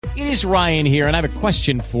It is Ryan here, and I have a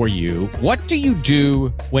question for you. What do you do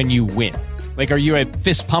when you win? Like, are you a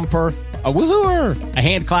fist pumper, a woohooer, a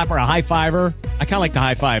hand clapper, a high fiver? I kind of like the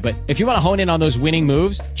high five, but if you want to hone in on those winning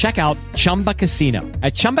moves, check out Chumba Casino.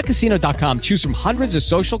 At ChumbaCasino.com, choose from hundreds of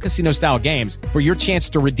social casino-style games for your chance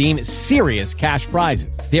to redeem serious cash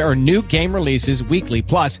prizes. There are new game releases weekly,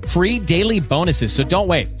 plus free daily bonuses. So don't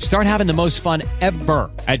wait. Start having the most fun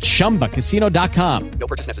ever at ChumbaCasino.com. No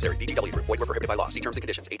purchase necessary. VGW Group. Void where prohibited by law. See terms and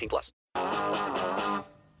conditions. 18 plus.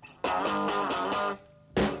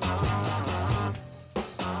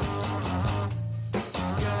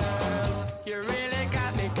 You really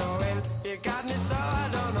got me going. You got me so I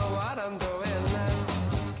don't know what I'm doing.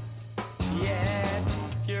 Yeah,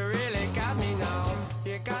 you really got me now.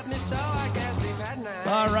 You got me so I can't sleep at night.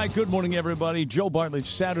 All right, good morning, everybody. Joe Bartlett's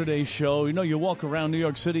Saturday show. You know, you walk around New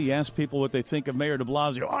York City, you ask people what they think of Mayor de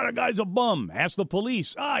Blasio. Oh, the guy's a bum. Ask the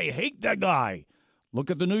police. I hate that guy. Look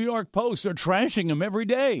at the New York Post. They're trashing him every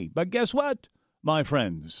day. But guess what, my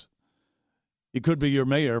friends? He could be your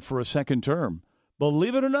mayor for a second term.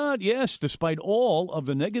 Believe it or not, yes, despite all of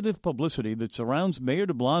the negative publicity that surrounds Mayor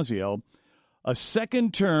de Blasio, a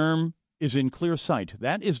second term is in clear sight.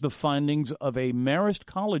 That is the findings of a Marist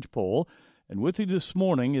College poll. And with you this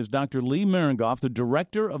morning is Dr. Lee Miringoff, the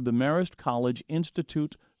director of the Marist College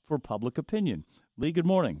Institute for Public Opinion. Lee, good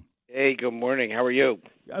morning. Hey, good morning. How are you?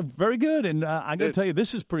 Very good. And I got to tell you,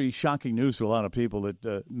 this is pretty shocking news to a lot of people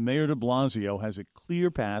that Mayor de Blasio has a clear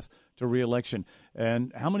path to re-election.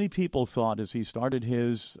 And how many people thought as he started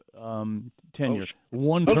his tenure,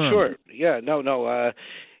 one term? Oh, sure. Yeah, no.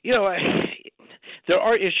 There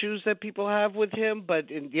are issues that people have with him, but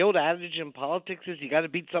in the old adage in politics is you got to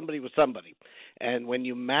beat somebody with somebody. And when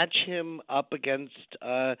you match him up against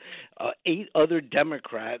 8 other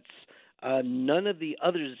Democrats, none of the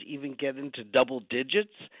others even get into double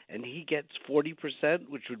digits, and he gets 40%,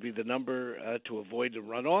 which would be the number to avoid a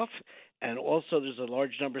runoff. And also there's a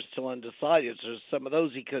large number still undecided, so some of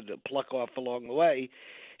those he could pluck off along the way.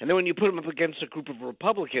 And then when you put him up against a group of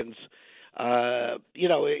Republicans,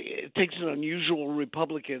 it takes an unusual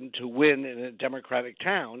Republican to win in a Democratic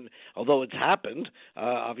town, although it's happened,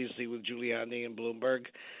 obviously with Giuliani and Bloomberg.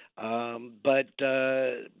 But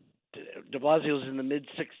de Blasio's in the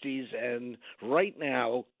mid-60s, and right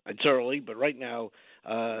now, it's early, but right now,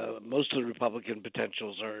 most of the Republican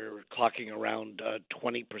potentials are clocking around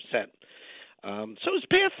 20%. So his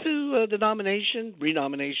path to the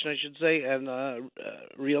renomination, I should say, and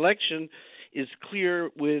re-election is clear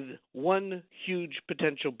with one huge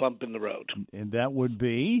potential bump in the road. And that would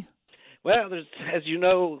be? Well, there's, as you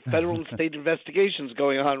know, federal and state investigations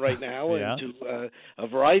going on right now into a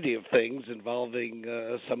variety of things involving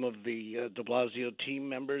some of the de Blasio team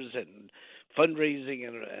members and fundraising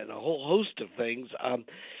and a whole host of things.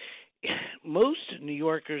 Most New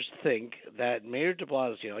Yorkers think that Mayor de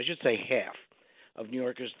Blasio, I should say half of New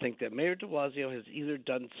Yorkers think that Mayor de Blasio has either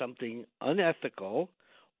done something unethical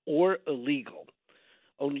or illegal.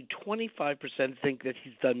 Only 25% think that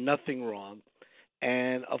he's done nothing wrong.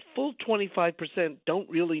 And a full 25% don't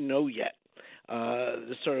really know yet.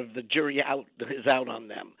 The jury is out on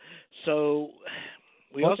them. So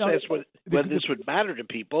we also asked whether this would matter to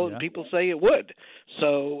people, and people say it would.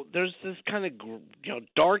 So there's this kind of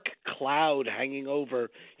dark cloud hanging over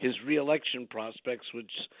his reelection prospects,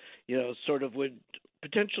 which sort of would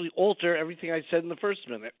potentially alter everything I said in the first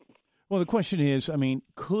minute. Well, the question is,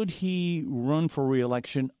 could he run for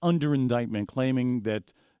re-election under indictment, claiming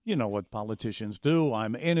that, you know what politicians do,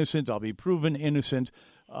 I'm innocent, I'll be proven innocent?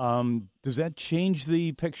 Does that change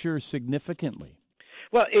the picture significantly?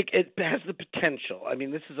 Well, it has the potential.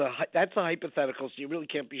 That's a hypothetical, so you really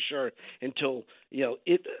can't be sure until,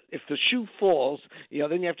 if the shoe falls,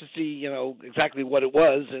 then you have to see, exactly what it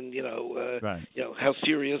was and, right. How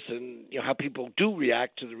serious and, how people do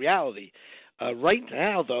react to the reality. Right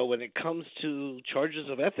now, though, when it comes to charges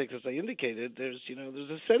of ethics, as I indicated, there's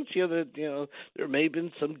a sense here that there may have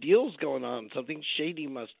been some deals going on, something shady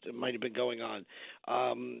might have been going on,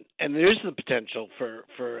 and there is the potential for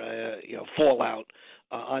fallout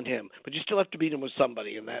on him. But you still have to beat him with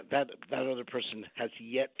somebody, and that other person has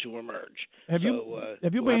yet to emerge. Have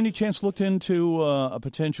you by any chance looked into a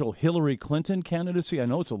potential Hillary Clinton candidacy? I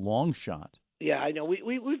know it's a long shot. Yeah, I know.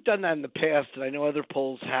 We've done that in the past, and I know other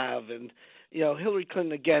polls have, and. Hillary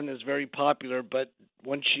Clinton, again, is very popular, but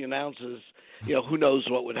when she announces, who knows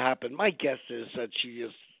what would happen. My guess is that she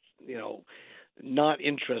is, not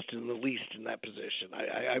interested in the least in that position.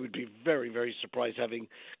 I would be very, very surprised having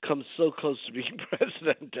come so close to being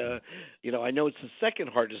president. I know it's the second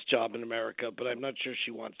hardest job in America, but I'm not sure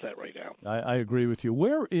she wants that right now. I agree with you.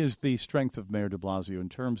 Where is the strength of Mayor de Blasio in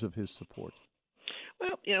terms of his support?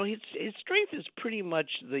 Well, his strength is pretty much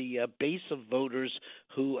the base of voters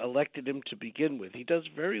who elected him to begin with. He does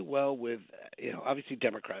very well with, obviously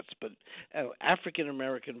Democrats, but African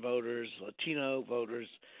American voters, Latino voters.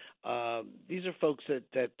 These are folks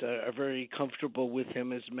that are very comfortable with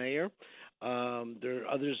him as mayor. There are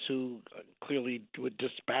others who clearly would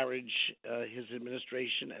disparage his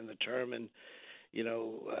administration and the term, and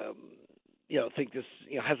think this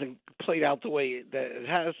hasn't played out the way that it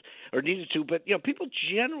has or needed to. But people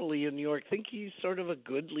generally in New York think he's sort of a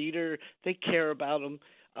good leader. They care about him.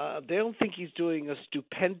 They don't think he's doing a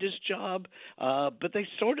stupendous job, but they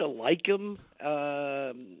sort of like him.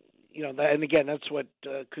 And again, that's what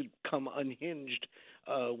could come unhinged,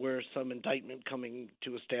 where some indictment coming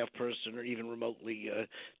to a staff person or even remotely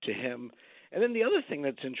to him. And then the other thing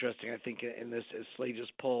that's interesting, I think, in this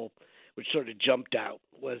latest poll, which sort of jumped out,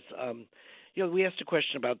 was we asked a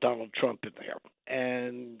question about Donald Trump in there,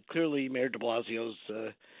 and clearly Mayor de Blasio's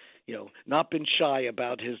not been shy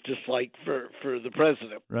about his dislike for the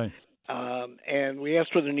president. Right. And we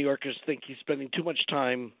asked whether New Yorkers think he's spending too much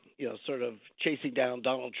time sort of chasing down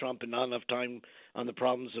Donald Trump and not enough time on the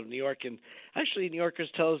problems of New York. And actually, New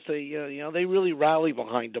Yorkers tell us they really rally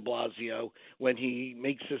behind de Blasio when he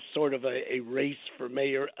makes this sort of a race for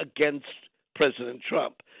mayor against President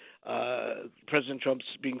Trump. President Trump's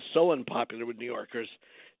being so unpopular with New Yorkers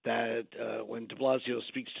that when de Blasio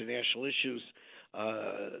speaks to national issues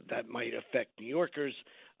that might affect New Yorkers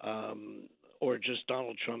or just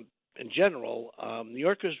Donald Trump in general, New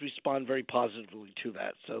Yorkers respond very positively to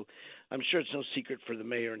that. So I'm sure it's no secret for the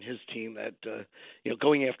mayor and his team that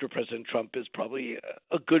going after President Trump is probably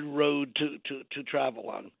a good road to travel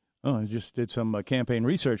on. Oh, I just did some campaign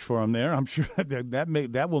research for him there. I'm sure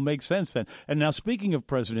that will make sense then. And now, speaking of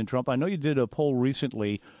President Trump, I know you did a poll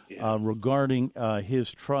recently regarding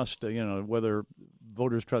his trust, whether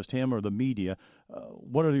voters trust him or the media.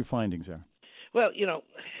 What are your findings there? Well,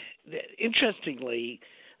 interestingly,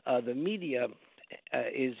 the media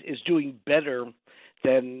is doing better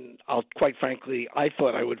than, quite frankly, I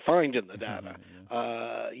thought I would find in the data.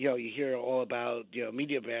 You hear all about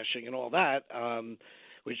media bashing and all that,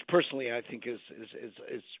 which personally I think is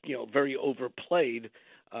very overplayed,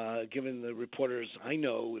 given the reporters I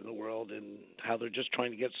know in the world and how they're just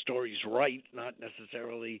trying to get stories right, not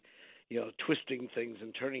necessarily twisting things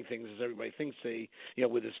and turning things as everybody thinks they,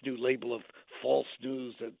 with this new label of false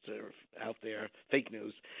news that's out there, fake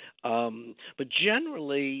news. But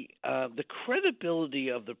generally, the credibility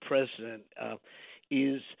of the president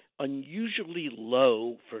is unusually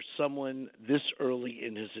low for someone this early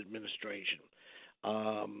in his administration.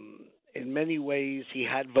 In many ways, he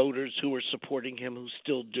had voters who were supporting him who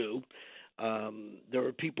still do. There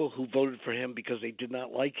were people who voted for him because they did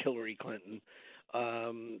not like Hillary Clinton.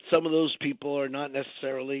 Some of those people are not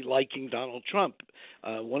necessarily liking Donald Trump.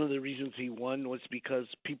 One of the reasons he won was because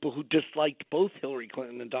people who disliked both Hillary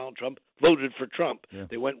Clinton and Donald Trump voted for Trump. Yeah.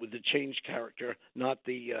 They went with the changed character, not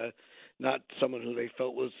someone who they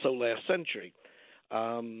felt was so last century.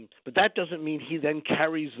 But that doesn't mean he then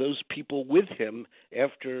carries those people with him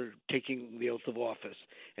after taking the oath of office.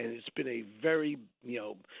 And it's been a very,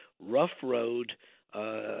 rough road.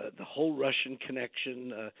 The whole Russian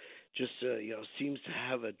connection seems to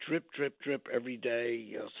have a drip every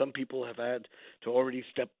day. Some people have had to already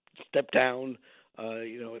step down,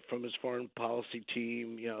 from his foreign policy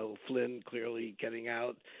team. Flynn clearly getting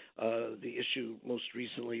out. The issue most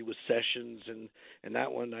recently was Sessions, and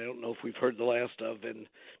that one I don't know if we've heard the last of. And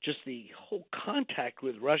just the whole contact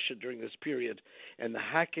with Russia during this period, and the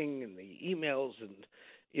hacking and the emails, and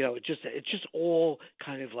it's just all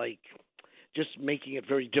kind of like just making it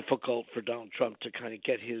very difficult for Donald Trump to kind of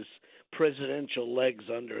get his presidential legs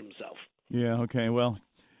under himself. Yeah. Okay. Well,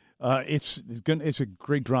 it's a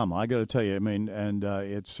great drama, I got to tell you. I mean, and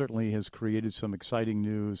it certainly has created some exciting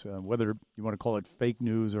news, whether you want to call it fake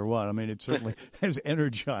news or what. I mean, it certainly has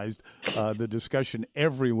energized the discussion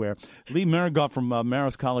everywhere. Lee Marigoff from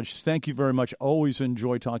Marist College, thank you very much. Always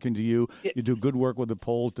enjoy talking to you. You do good work with the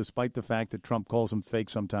polls, despite the fact that Trump calls them fake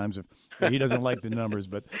sometimes. If he doesn't like the numbers,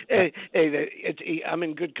 but I'm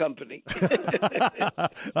in good company.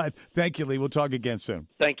 Thank you, Lee. We'll talk again soon.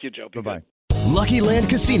 Thank you, Joe. Bye-bye. Lucky Land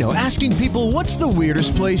Casino, asking people, what's the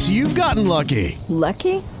weirdest place you've gotten lucky?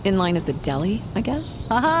 Lucky? In line at the deli, I guess?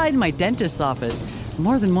 Aha, in my dentist's office.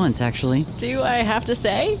 More than once, actually. Do I have to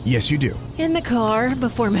say? Yes, you do. In the car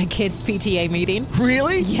before my kids' PTA meeting.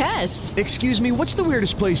 Really? Yes. Excuse me, what's the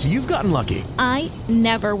weirdest place you've gotten lucky? I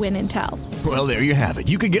never win and tell. Well, there you have it.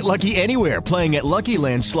 You can get lucky anywhere, playing at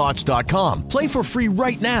LuckyLandSlots.com. Play for free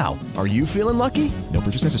right now. Are you feeling lucky? No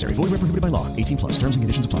purchase necessary. Void where prohibited by law. 18+. Terms and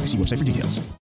conditions apply. See website for details.